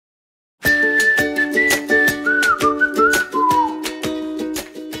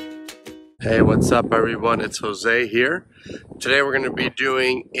Hey, what's up everyone? It's Jose here. Today we're going to be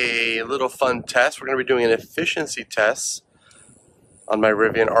doing a little fun test. We're going to be doing an efficiency test on my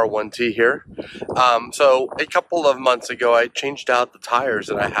Rivian R1T here. So a couple of months ago I changed out the tires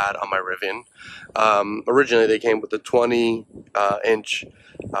that I had on my Rivian. Originally they came with the 20-inch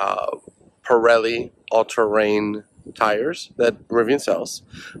Pirelli all-terrain tires that Rivian sells.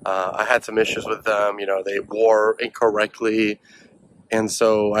 I had some issues with them, they wore incorrectly, and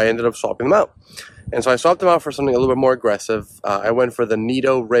so I ended up swapping them out. And so I swapped them out for something a little bit more aggressive. I went for the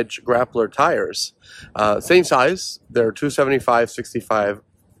Nitto Ridge Grappler tires. Same size. They're 275/65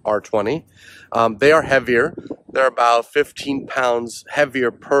 R20. They are heavier. They're about 15 pounds heavier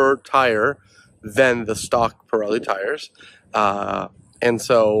per tire than the stock Pirelli tires. And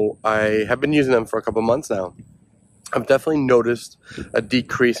so I have been using them for a couple months now. I've definitely noticed a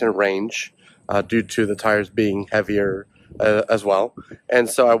decrease in range due to the tires being heavier as well. And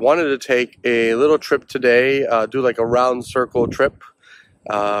so I wanted to take a little trip today, do like a round circle trip,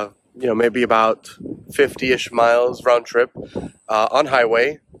 maybe about 50-ish miles round trip on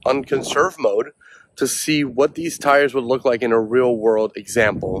highway, on conserve mode, to see what these tires would look like in a real world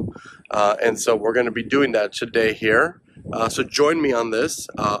example. And so we're going to be doing that today here. So join me on this.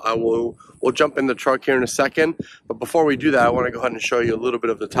 We'll jump in the truck here in a second, but before we do that, I want to go ahead and show you a little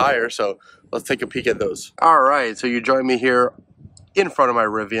bit of the tire. So let's take a peek at those. All right, so you join me here in front of my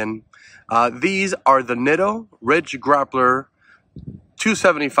Rivian. These are the Nitto Ridge Grappler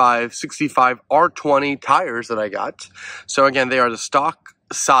 275/65 R20 tires that I got. So again, they are the stock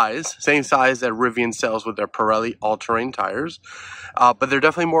size, same size that Rivian sells with their Pirelli all-terrain tires, but they're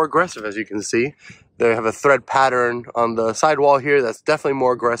definitely more aggressive, as you can see. They have a thread pattern on the sidewall here that's definitely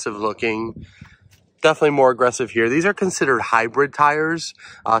more aggressive looking. Definitely more aggressive here. These are considered hybrid tires,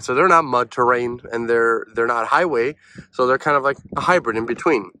 so they're not mud terrain and they're not highway, so they're kind of like a hybrid in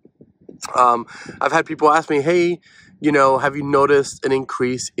between. I've had people ask me, hey, have you noticed an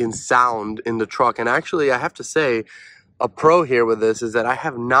increase in sound in the truck? And actually, I have to say, a pro here with this is that I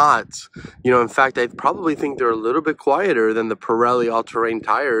have not. In fact, I probably think they're a little bit quieter than the Pirelli all-terrain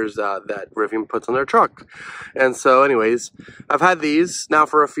tires that Rivian puts on their truck. And so anyways, I've had these now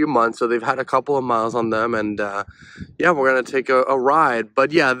for a few months, so they've had a couple of miles on them, and yeah, we're gonna take a ride.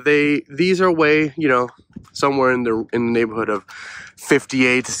 But yeah, these are way, somewhere in the neighborhood of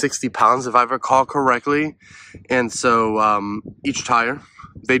 58 to 60 pounds, if I recall correctly. And so each tire,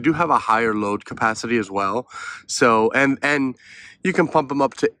 they do have a higher load capacity as well. So, and you can pump them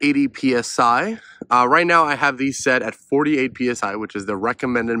up to 80 PSI. Right now I have these set at 48 PSI, which is the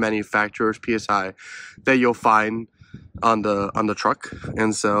recommended manufacturer's PSI that you'll find on the truck.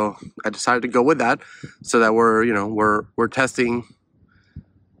 And so I decided to go with that so that we're testing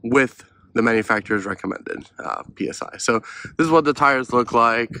with the manufacturer's recommended PSI. So this is what the tires look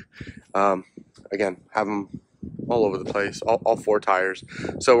like. Again, have them all over the place, all four tires.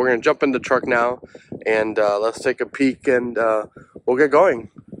 So we're gonna jump in the truck now, and let's take a peek, and we'll get going.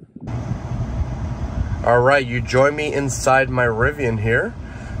 All right, you join me inside my Rivian here.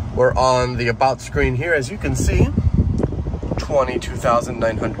 We're on the about screen here, as you can see,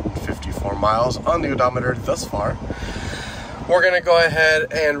 22,954 miles on the odometer thus far. We're gonna go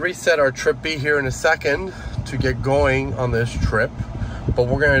ahead and reset our trip B here in a second to get going on this trip, but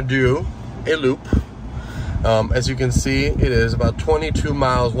we're gonna do a loop. As you can see, it is about 22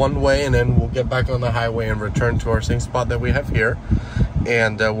 miles one way, and then we'll get back on the highway and return to our same spot that we have here,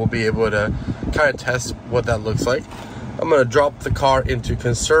 and we'll be able to kind of test what that looks like. I'm going to drop the car into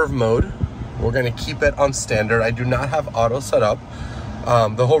conserve mode. We're going to keep it on standard. I do not have auto set up.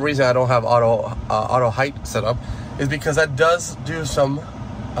 The whole reason I don't have auto height set up is because that does do some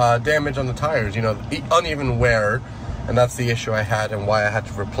damage on the tires, the uneven wear, and that's the issue I had and why I had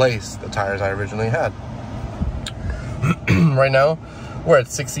to replace the tires I originally had. Right now, we're at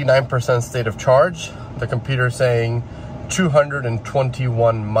 69% state of charge. The computer is saying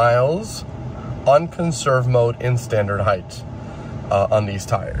 221 miles on conserve mode in standard height on these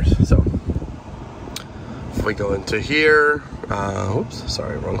tires. So if we go into here, oops,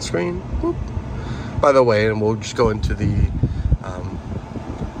 sorry, wrong screen. Whoop. By the way, and we'll just go into the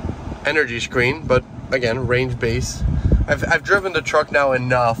energy screen, but again, range base. I've driven the truck now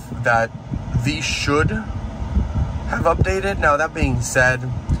enough that these should have updated. Now, that being said,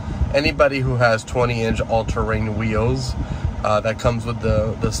 anybody who has 20-inch all-terrain wheels that comes with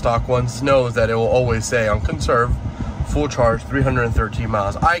the stock ones knows that it will always say on conserve, full charge, 313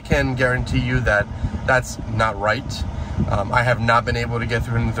 miles. I can guarantee you that that's not right. I have not been able to get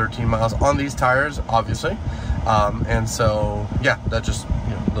 313 miles on these tires, obviously. And so, yeah, that's just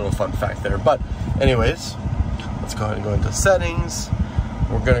a little fun fact there. But anyways, let's go ahead and go into settings.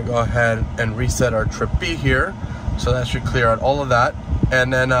 We're gonna go ahead and reset our trip B here. So that should clear out all of that.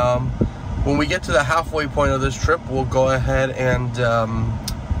 And then when we get to the halfway point of this trip, we'll go ahead and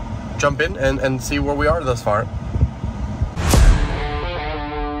jump in and see where we are thus far.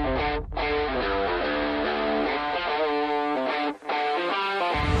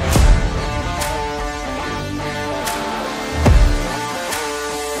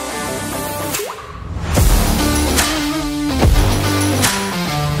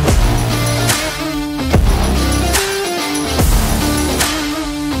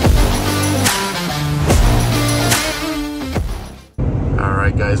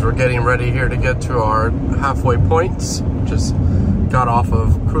 Guys, we're getting ready here to get to our halfway points. Just got off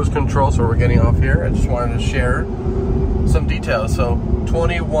of cruise control, so we're getting off here. I just wanted to share some details. So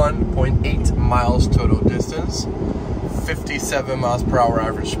 21.8 miles total distance, 57 miles per hour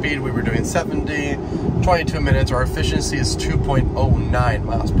average speed. We were doing 70, 22 minutes. Our efficiency is 2.09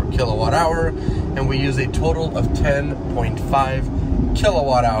 miles per kilowatt hour, and we use a total of 10.5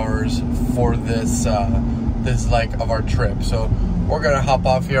 kilowatt hours for this this leg of our trip. So we're gonna hop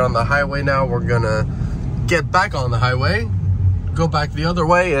off here on the highway now. We're gonna get back on the highway, go back the other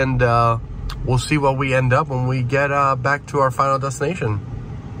way, and we'll see what we end up when we get back to our final destination.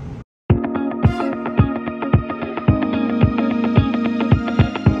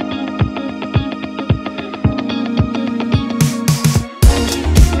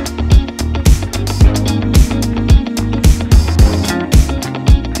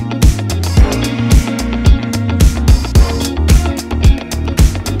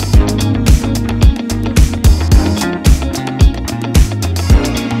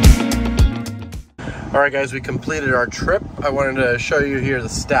 Alright guys, we completed our trip. I wanted to show you here the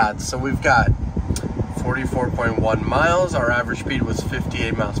stats. So we've got 44.1 miles. Our average speed was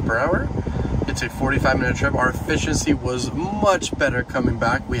 58 miles per hour. It's a 45-minute trip. Our efficiency was much better coming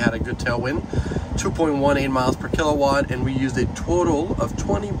back. We had a good tailwind, 2.18 miles per kilowatt, and we used a total of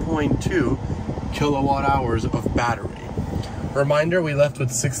 20.2 kilowatt hours of battery. Reminder, we left with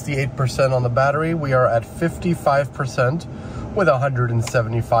 68% on the battery. We are at 55% with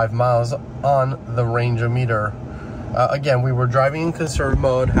 175 miles on the range-o-meter. Again, we were driving in conserve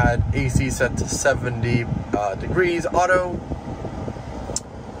mode, had AC set to 70 degrees, auto,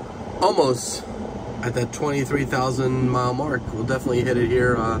 almost at that 23,000 mile mark. We'll definitely hit it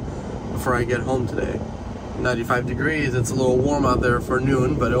here before I get home today. 95 degrees, it's a little warm out there for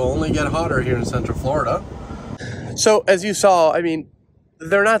noon, but it'll only get hotter here in Central Florida. So as you saw, I mean,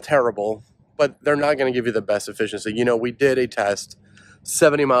 they're not terrible, but they're not going to give you the best efficiency. You know, we did a test,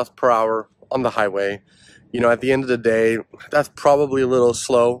 70 miles per hour on the highway. You know, at the end of the day, that's probably a little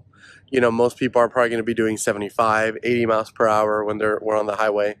slow. You know, most people are probably going to be doing 75, 80 miles per hour when we're on the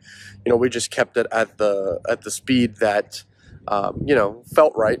highway. You know, we just kept it at the speed that, you know,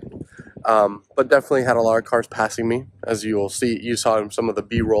 felt right. But definitely had a lot of cars passing me, as you will see. You saw in some of the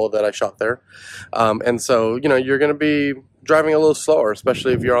B-roll that I shot there. And so, you know, you're going to be driving a little slower,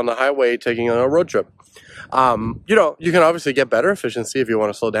 especially if you're on the highway taking a road trip. You know, you can obviously get better efficiency if you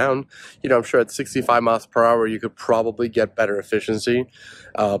want to slow down. You know, I'm sure at 65 miles per hour, you could probably get better efficiency.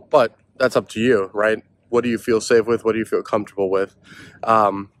 But that's up to you, right? What do you feel safe with? What do you feel comfortable with?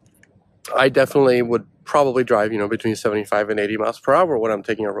 I definitely would probably drive, you know, between 75 and 80 miles per hour when I'm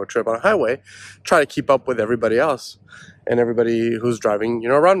taking a road trip on a highway. Try to keep up with everybody else and everybody who's driving, you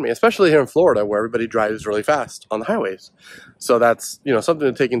know, around me, especially here in Florida where everybody drives really fast on the highways. So that's, you know,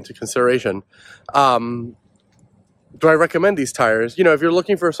 something to take into consideration. Do I recommend these tires? You know, if you're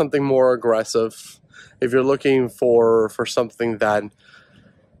looking for something more aggressive, if you're looking for something that,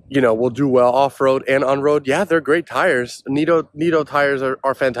 you know, will do well off-road and on-road, yeah, they're great tires. Nitto tires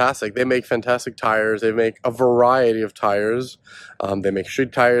are fantastic. They make fantastic tires. They make a variety of tires. They make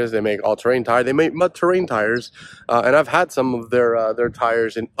street tires. They make all-terrain tires. They make mud terrain tires. And I've had some of their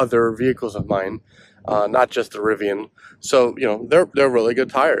tires in other vehicles of mine, not just the Rivian. So, you know, they're really good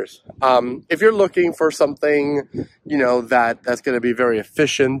tires. If you're looking for something, you know, that's going to be very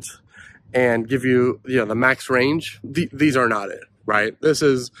efficient and give you, you know, the max range, these are not it. Right, this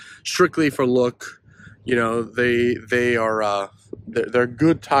is strictly for look. You know, they are they're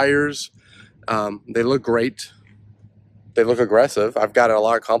good tires. They look great. They look aggressive. I've gotten a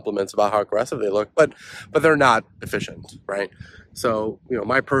lot of compliments about how aggressive they look, but they're not efficient, right? So, you know,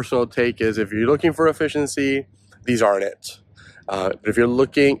 my personal take is if you're looking for efficiency, these aren't it. But if you're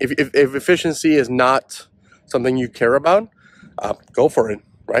looking, if efficiency is not something you care about, go for it.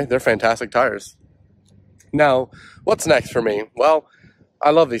 Right, they're fantastic tires. Now, what's next for me? Well,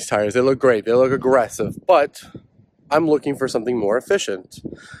 I love these tires. They look great. They look aggressive, but I'm looking for something more efficient.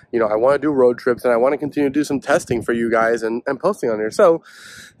 You know, I want to do road trips and I want to continue to do some testing for you guys and posting on here. So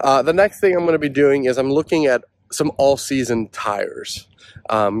the next thing I'm going to be doing is I'm looking at some all-season tires.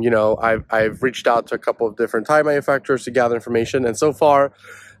 You know, I've reached out to a couple of different tire manufacturers to gather information, and so far,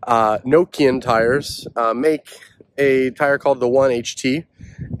 Nokian tires make a tire called the 1HT,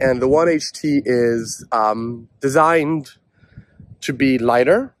 and the 1HT is designed to be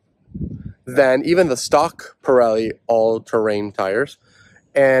lighter than even the stock Pirelli all-terrain tires.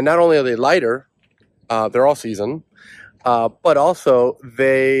 And not only are they lighter, they're all-season, but also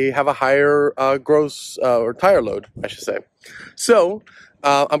they have a higher gross or tire load, I should say. So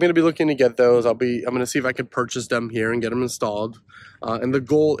I'm going to be looking to get those. I'm going to see if I can purchase them here and get them installed. And the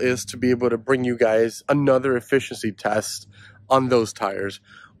goal is to be able to bring you guys another efficiency test on those tires.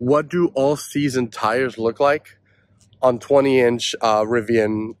 What do all-season tires look like on 20-inch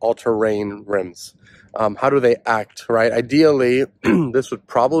Rivian all-terrain rims? How do they act, right? Ideally, this would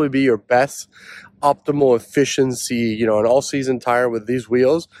probably be your best optimal efficiency. You know, an all-season tire with these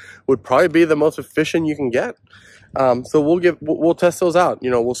wheels would probably be the most efficient you can get. So we'll test those out.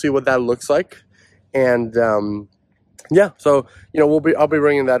 You know, we'll see what that looks like, and yeah. So you know, I'll be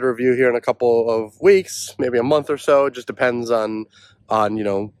bringing that review here in a couple of weeks, maybe a month or so. It just depends on you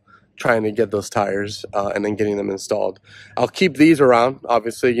know, trying to get those tires and then getting them installed. I'll keep these around.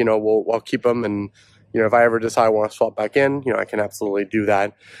 Obviously, you know, I'll keep them, and you know, if I ever decide I want to swap back in, you know, I can absolutely do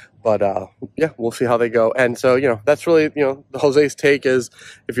that. But yeah, we'll see how they go. And so, you know, that's really, you know, Jose's take is,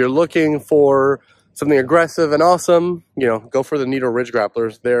 if you're looking for something aggressive and awesome, you know, go for the Nitto Ridge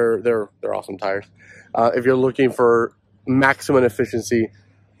Grapplers. They're awesome tires. If you're looking for maximum efficiency,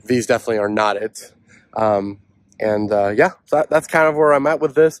 these definitely are not it. Yeah, so that's kind of where I'm at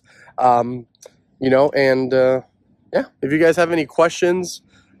with this. You know, and yeah, if you guys have any questions,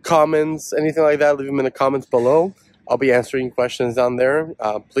 comments, anything like that, leave them in the comments below. I'll be answering questions down there.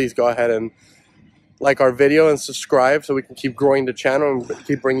 Please go ahead and like our video and subscribe so we can keep growing the channel and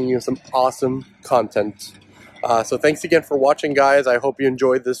keep bringing you some awesome content. So thanks again for watching, guys. I hope you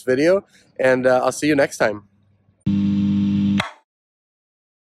enjoyed this video, and I'll see you next time.